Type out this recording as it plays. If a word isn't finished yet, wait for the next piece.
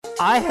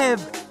I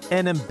have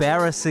an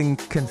embarrassing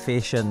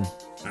confession.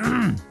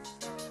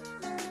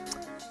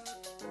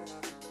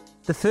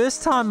 The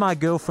first time my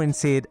girlfriend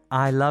said,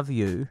 "I love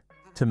you,"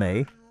 to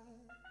me,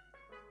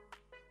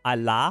 I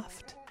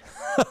laughed.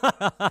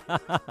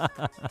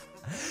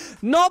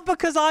 Not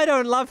because I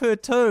don't love her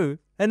too,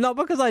 and not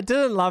because I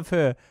didn't love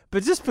her,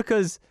 but just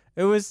because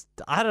it was,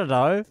 I don't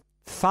know,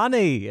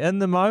 funny in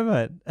the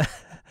moment.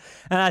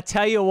 And I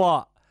tell you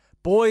what,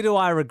 boy, do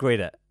I regret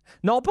it.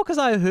 Not because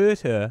I hurt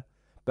her,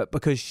 but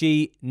because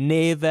she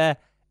never,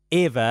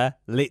 ever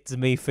lets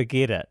me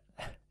forget it.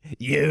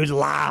 You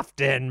laughed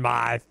in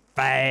my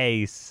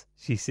face,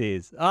 she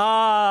says.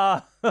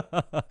 Ah,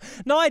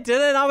 no, I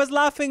didn't. I was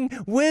laughing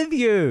with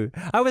you.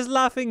 I was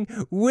laughing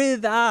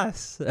with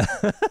us.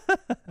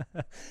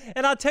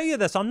 And I'll tell you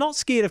this, I'm not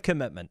scared of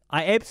commitment.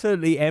 I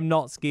absolutely am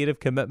not scared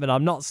of commitment.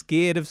 I'm not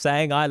scared of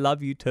saying I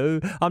love you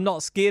too. I'm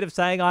not scared of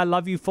saying I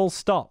love you full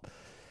stop.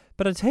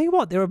 But I tell you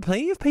what, there are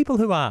plenty of people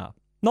who are.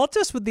 Not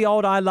just with the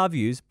old I love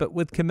yous, but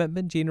with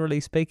commitment generally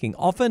speaking.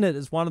 Often it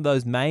is one of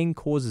those main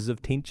causes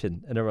of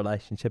tension in a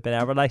relationship. And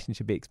our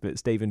relationship expert,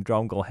 Stephen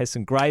Dromgoole, has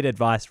some great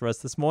advice for us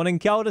this morning.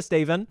 Kia ora,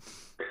 Stephen.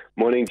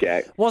 Morning,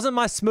 Jack. Wasn't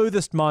my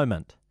smoothest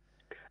moment.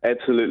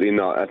 Absolutely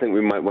not. I think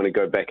we might want to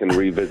go back and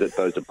revisit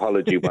those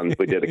apology ones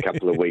we did a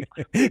couple of weeks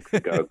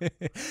ago.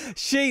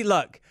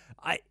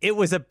 It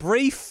was a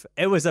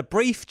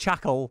brief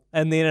chuckle,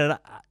 and then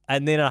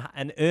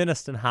an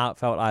earnest and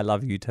heartfelt "I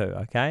love you too."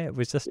 Okay, it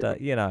was just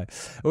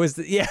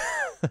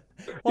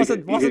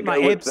wasn't my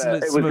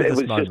absolute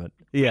smoothest moment.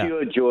 Yeah,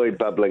 pure joy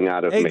bubbling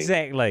out of me.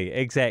 Exactly.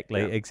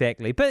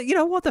 But you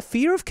know what? The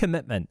fear of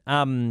commitment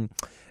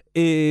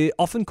it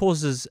often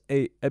causes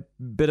a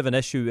bit of an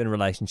issue in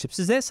relationships.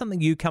 Is that something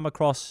you come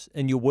across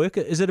in your work?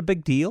 Is it a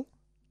big deal?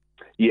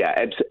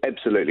 Yeah,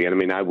 absolutely. And I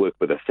mean, I work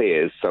with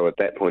affairs, so at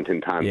that point in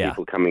time,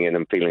 people coming in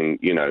and feeling,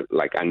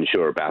 like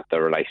unsure about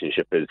the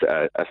relationship is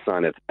a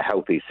sign of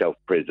healthy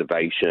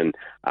self-preservation.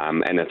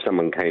 And if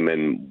someone came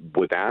in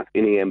without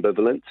any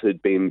ambivalence,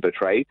 who'd been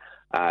betrayed,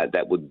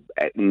 that would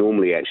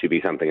normally actually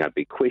be something I'd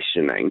be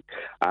questioning.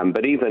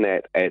 But even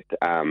at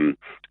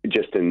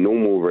just in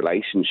normal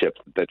relationships,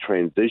 the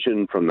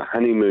transition from the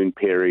honeymoon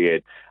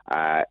period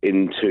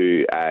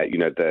into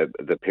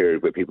the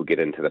period where people get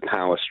into the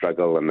power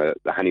struggle and the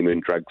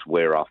honeymoon drugs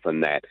wear off,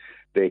 and that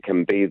there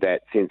can be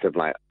that sense of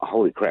like,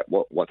 holy crap,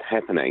 what's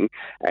happening?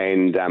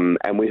 And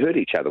we hurt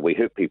each other. We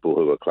hurt people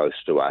who are close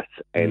to us,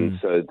 and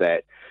so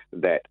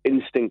that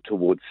instinct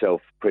towards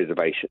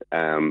self-preservation,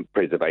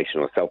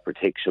 preservation or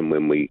self-protection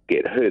when we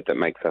get hurt that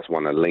makes us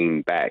want to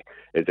lean back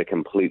is a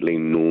completely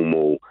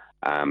normal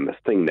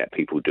thing that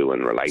people do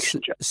in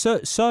relationships.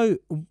 So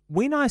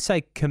when I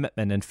say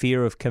commitment and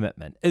fear of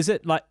commitment, is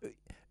it like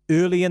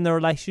early in the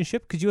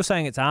relationship? Because you're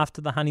saying it's after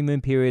the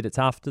honeymoon period, it's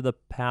after the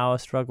power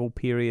struggle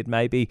period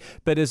maybe,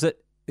 but is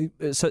it,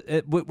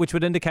 which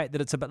would indicate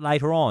that it's a bit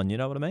later on, you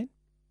know what I mean?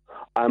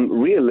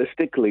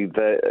 Realistically,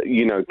 the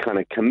kind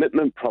of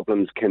commitment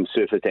problems can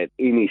surface at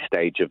any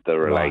stage of the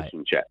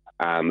relationship.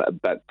 Right.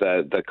 But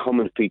the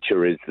common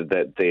feature is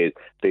that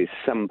there's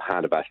some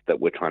part of us that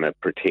we're trying to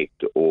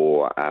protect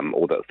or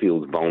that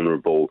feels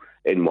vulnerable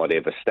in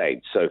whatever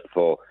stage. So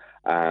for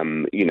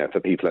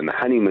people in the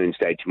honeymoon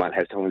stage, you might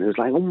have someone who's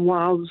like, "Oh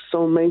wow, this is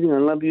so amazing! I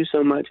love you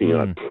so much," and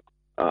you're like,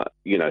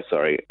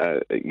 "Sorry,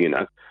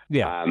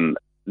 yeah."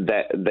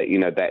 That's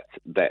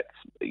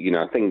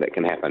a thing that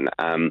can happen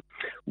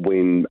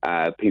when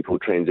people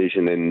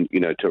transition in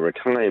to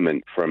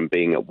retirement from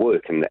being at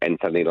work, and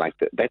suddenly like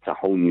that's a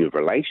whole new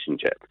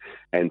relationship,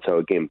 and so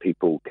again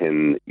people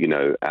can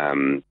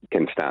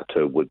start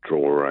to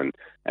withdraw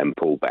and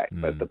pull back.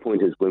 But the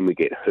point is, when we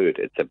get hurt,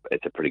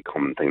 it's a pretty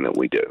common thing that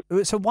we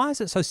do. So why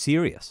is it so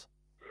serious?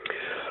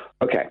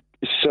 Okay,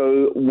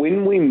 so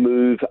when we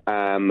move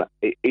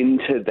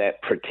into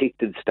that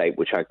protected state,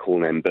 which I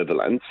call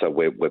ambivalence, so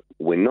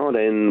we're not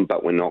in,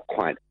 but we're not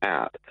quite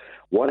out.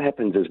 What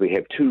happens is we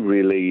have two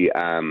really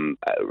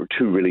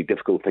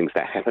difficult things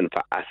that happen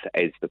for us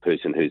as the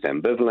person who's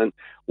ambivalent,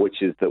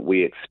 which is that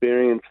we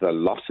experience the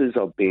losses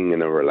of being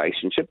in a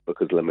relationship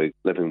because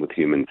living with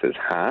humans is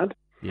hard.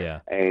 Yeah,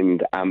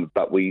 and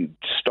but we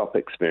stop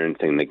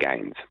experiencing the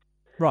gains.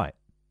 Right.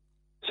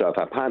 So if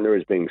our partner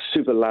is being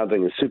super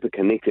loving and super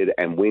connected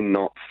and we're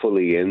not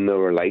fully in the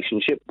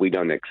relationship, we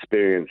don't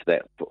experience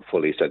that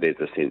fully, so there's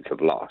a sense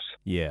of loss.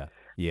 Yeah.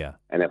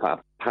 And if our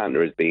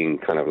partner is being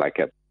kind of like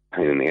a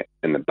pain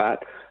in the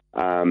butt,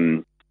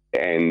 and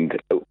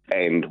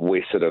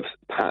we're sort of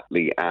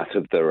partly out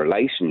of the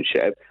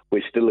relationship,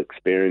 we're still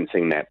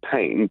experiencing that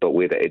pain, but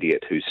we're the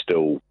idiot who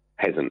still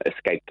hasn't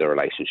escaped the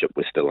relationship.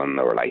 We're still in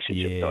the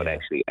relationship, so it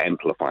actually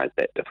amplifies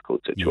that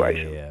difficult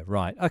situation. Yeah,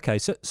 right. Okay,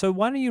 so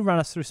why don't you run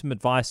us through some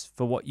advice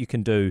for what you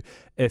can do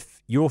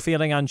if you're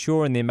feeling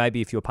unsure, and then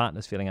maybe if your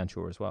partner's feeling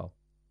unsure as well?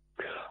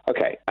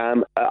 Okay,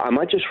 I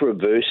might just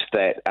reverse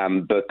that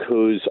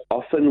because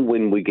often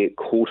when we get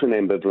caught in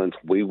ambivalence,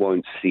 we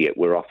won't see it.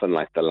 We're often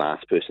like the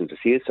last person to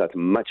see it, so it's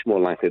much more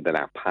likely that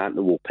our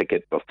partner will pick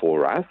it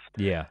before us.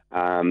 Yeah.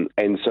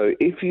 And so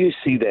if you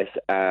see this,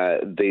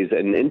 there's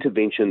an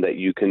intervention that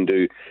you can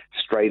do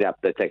straight up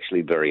that's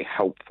actually very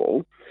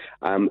helpful,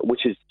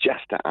 which is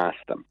just to ask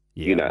them.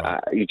 Yeah, right.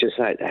 You just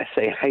say,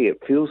 hey,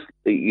 it feels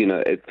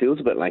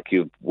a bit like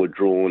you've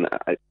withdrawn.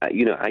 Are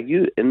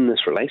you in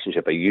this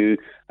relationship? Are you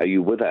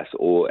with us,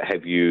 or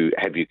have you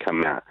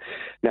come out?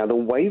 Now, the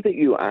way that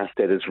you ask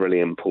that is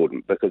really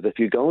important, because if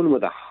you go in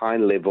with a high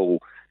level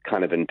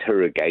kind of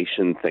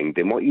interrogation thing,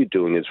 then what you're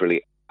doing is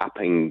really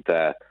upping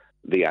the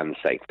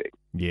unsafety.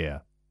 Yeah.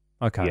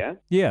 Okay.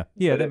 Yeah.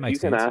 Yeah. That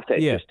makes sense. You can ask that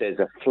just as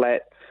a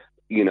flat.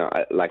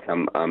 Like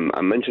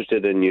I'm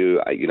interested in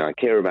you. I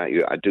care about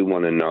you. I do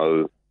want to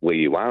know where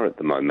you are at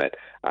the moment.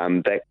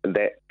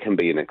 That can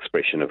be an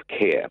expression of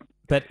care.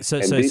 But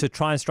so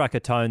try and strike a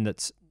tone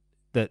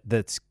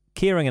that's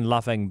caring and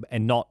loving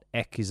and not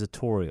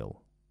accusatorial.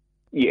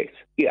 Yes,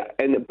 yeah,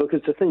 and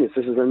because the thing is,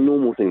 this is a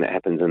normal thing that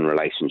happens in a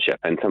relationship,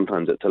 and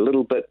sometimes it's a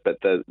little bit, but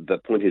the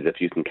point is,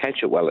 if you can catch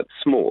it while it's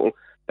small,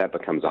 that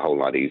becomes a whole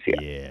lot easier.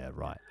 Yeah,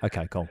 right.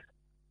 Okay, cool.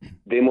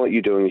 Then what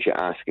you're doing is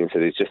you're asking, so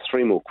there's just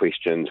 3 more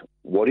questions.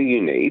 What do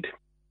you need?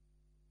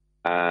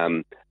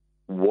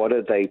 What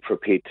are they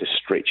prepared to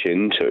stretch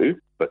into?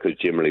 Because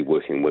generally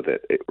working with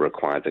it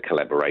requires a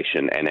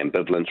collaboration, and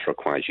ambivalence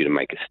requires you to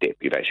make a step.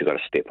 You've actually got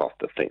to step off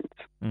the fence.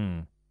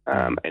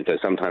 And so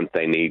sometimes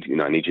they need,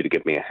 I need you to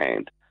give me a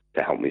hand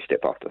to help me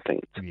step off the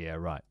fence. Yeah,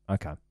 right.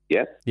 Okay.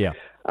 Yeah? Yeah.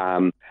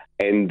 And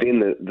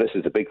then this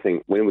is the big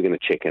thing, when are we going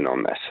to check in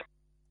on this?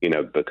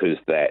 Because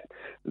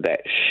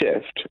that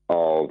shift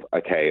of,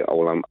 okay,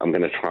 well, I'm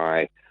going to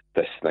try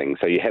this thing.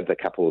 So you have the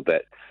couple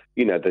that,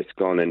 that's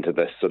gone into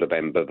this sort of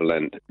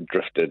ambivalent,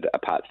 drifted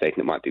apart state,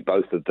 and it might be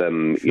both of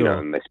them, Sure.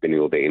 And they're spending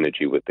all their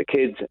energy with the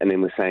kids. And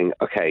then we're saying,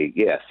 okay,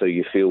 yeah, so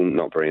you feel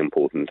not very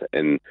important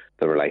in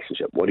the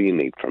relationship. What do you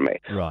need from me?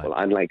 Right. Well,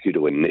 I'd like you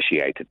to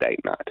initiate a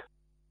date night.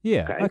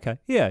 Yeah. Okay.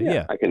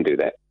 Yeah. I can do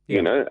that.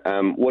 Yeah.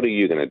 What are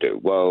you going to do?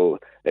 Well,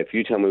 if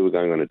you tell me we're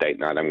going on a date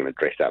night, I'm going to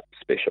dress up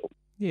special.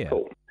 Yeah.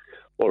 Cool.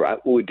 All right,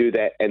 well, we do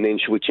that, and then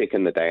should we check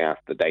in the day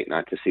after the date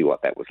night to see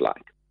what that was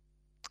like?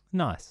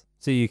 Nice.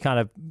 So you kind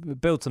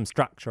of build some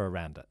structure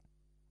around it.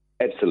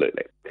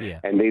 Absolutely. Yeah.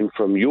 And then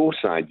from your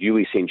side, you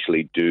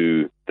essentially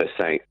do the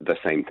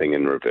same thing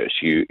in reverse.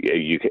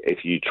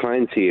 If you try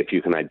and see if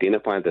you can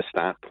identify the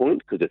start point,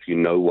 because if you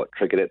know what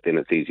triggered it, then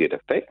it's easier to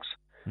fix.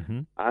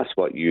 Mm-hmm. Ask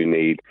what you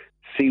need,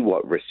 see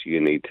what risks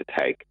you need to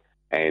take,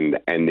 and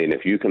then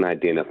if you can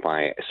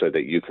identify it so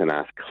that you can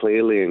ask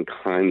clearly and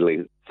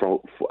kindly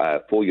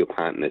for your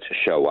partner to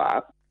show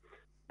up,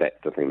 that's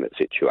the thing that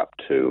sets you up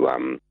to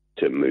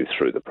move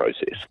through the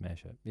process.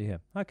 Smash it. Yeah.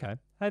 Okay.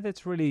 Hey,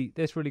 that's really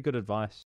good advice.